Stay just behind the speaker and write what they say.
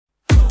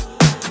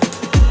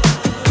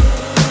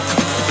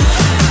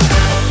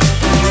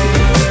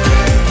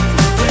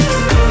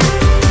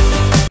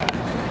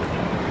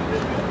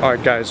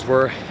Alright guys,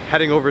 we're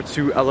heading over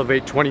to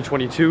Elevate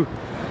 2022.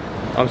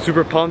 I'm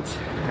super pumped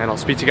and I'll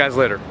speak to you guys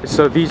later.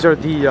 So these are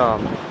the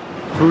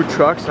food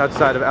trucks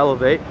outside of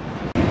Elevate.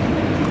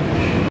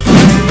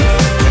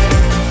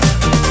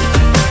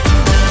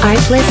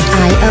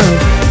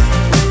 Artlist.io.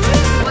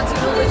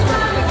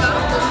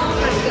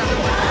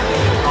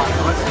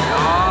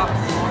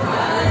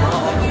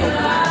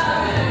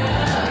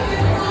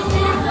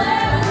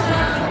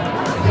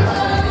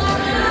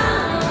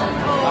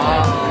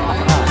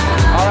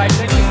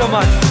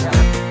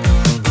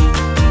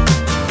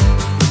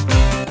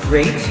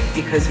 Great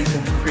because you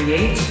can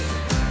create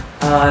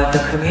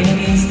the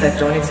communities that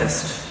don't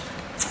exist,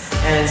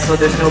 and so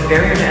there's no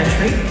barrier to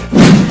entry.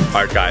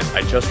 Alright guys,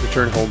 I just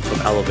returned home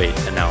from Elevate,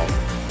 and now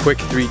quick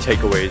 3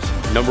 takeaways.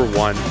 Number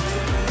 1,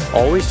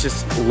 always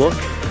just look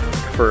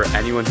for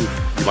anyone who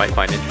you might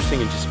find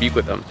interesting and just speak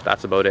with them.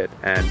 That's about it.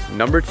 And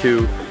number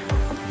 2,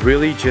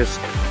 really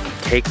just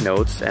take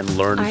notes and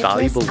learn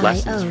valuable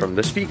lessons from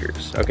the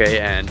speakers.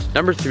 Okay, and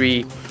number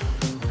 3,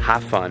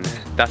 have fun.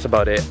 That's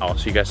about it. I'll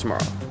see you guys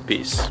tomorrow.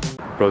 Peace.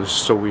 Bro, this is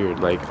so weird.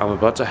 Like, I'm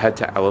about to head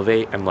to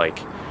Elevate and like,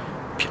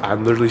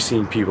 I'm literally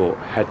seeing people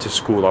head to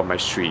school on my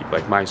street,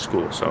 like my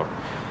school. So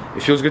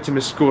it feels good to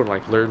miss school and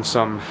like learn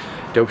some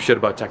dope shit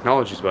about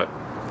technologies, but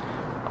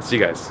I'll see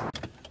you guys.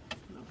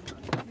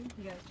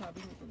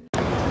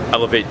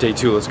 Elevate day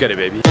 2, let's get it,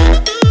 baby.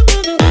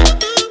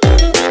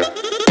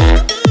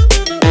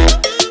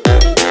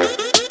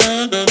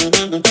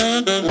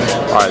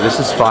 Alright, this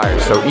is fire.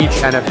 So each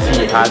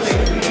NFT has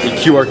a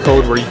QR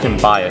code where you can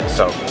buy it,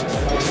 so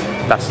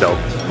that's dope.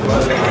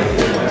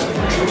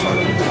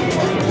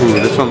 Ooh,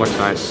 this one looks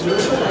nice.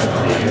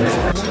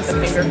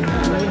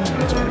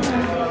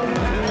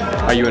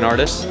 Are you an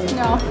artist?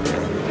 No.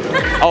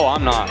 Oh,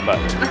 I'm not, but...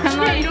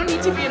 Yeah, you don't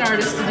need to be an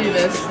artist to do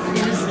this.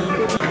 You just...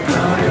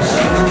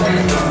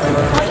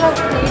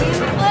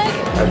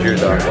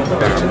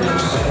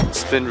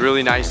 It's been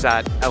really nice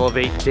at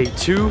Elevate day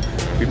 2.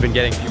 We've been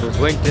getting people's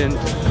LinkedIn,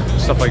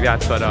 stuff like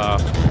that, but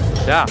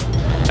yeah.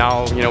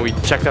 Now, you know, we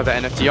checked out the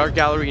NFT Art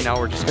Gallery. Now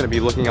we're just gonna be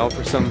looking out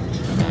for some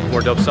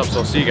more dope stuff, so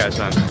I'll see you guys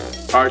then.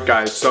 Alright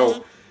guys,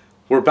 so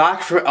we're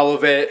back from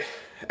Elevate,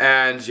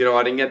 and you know,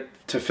 I didn't get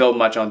to film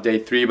much on day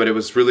 3, but it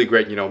was really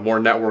great, you know, more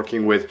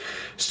networking with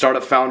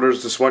startup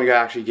founders. This one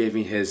guy actually gave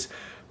me his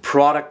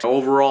product.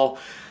 Overall,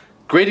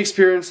 great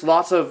experience,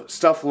 lots of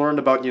stuff learned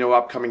about, you know,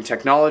 upcoming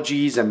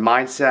technologies and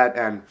mindset,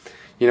 and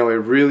you know, a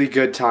really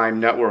good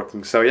time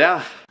networking. So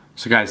yeah.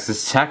 So guys,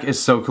 this tech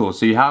is so cool.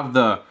 So you have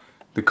the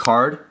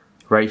card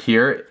right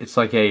here. It's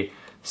like a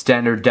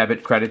standard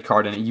debit credit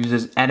card, and it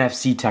uses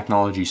NFC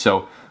technology.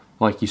 So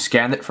like you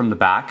scan it from the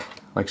back,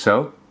 like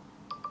so.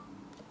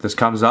 This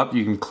comes up,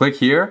 you can click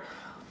here,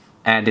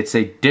 and it's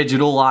a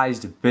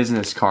digitalized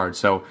business card.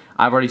 So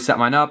I've already set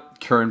mine up,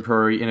 current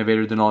Prairie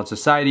Innovator the Knowledge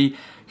Society,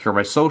 here are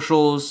my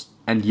socials,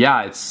 and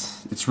yeah,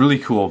 it's really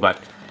cool. But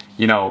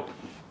you know,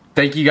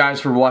 thank you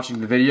guys for watching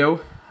the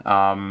video.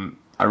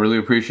 I really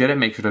appreciate it.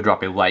 Make sure to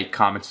drop a like,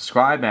 comment,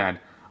 subscribe, and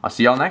I'll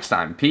see y'all next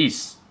time.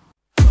 Peace.